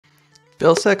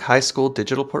Vilseck High School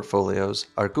digital portfolios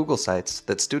are Google Sites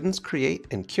that students create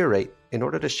and curate in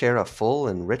order to share a full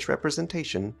and rich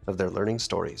representation of their learning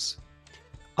stories.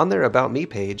 On their About Me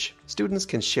page, students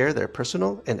can share their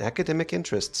personal and academic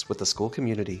interests with the school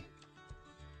community.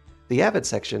 The Avid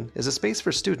section is a space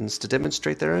for students to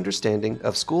demonstrate their understanding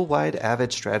of school-wide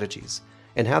Avid strategies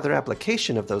and how their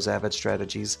application of those Avid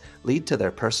strategies lead to their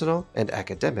personal and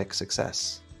academic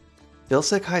success.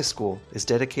 Vilseck High School is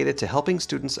dedicated to helping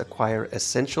students acquire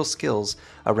essential skills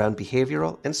around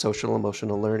behavioral and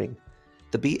social-emotional learning.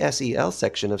 The BSEL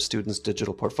section of students'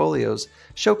 digital portfolios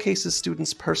showcases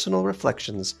students' personal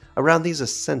reflections around these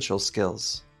essential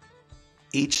skills.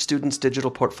 Each student's digital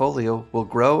portfolio will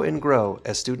grow and grow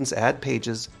as students add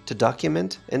pages to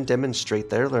document and demonstrate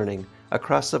their learning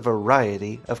across a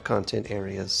variety of content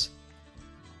areas.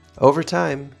 Over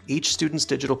time, each student's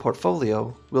digital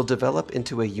portfolio will develop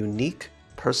into a unique,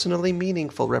 personally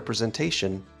meaningful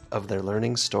representation of their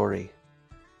learning story.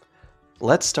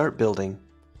 Let's start building.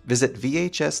 Visit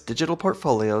VHS Digital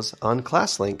Portfolios on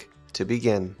ClassLink to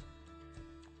begin.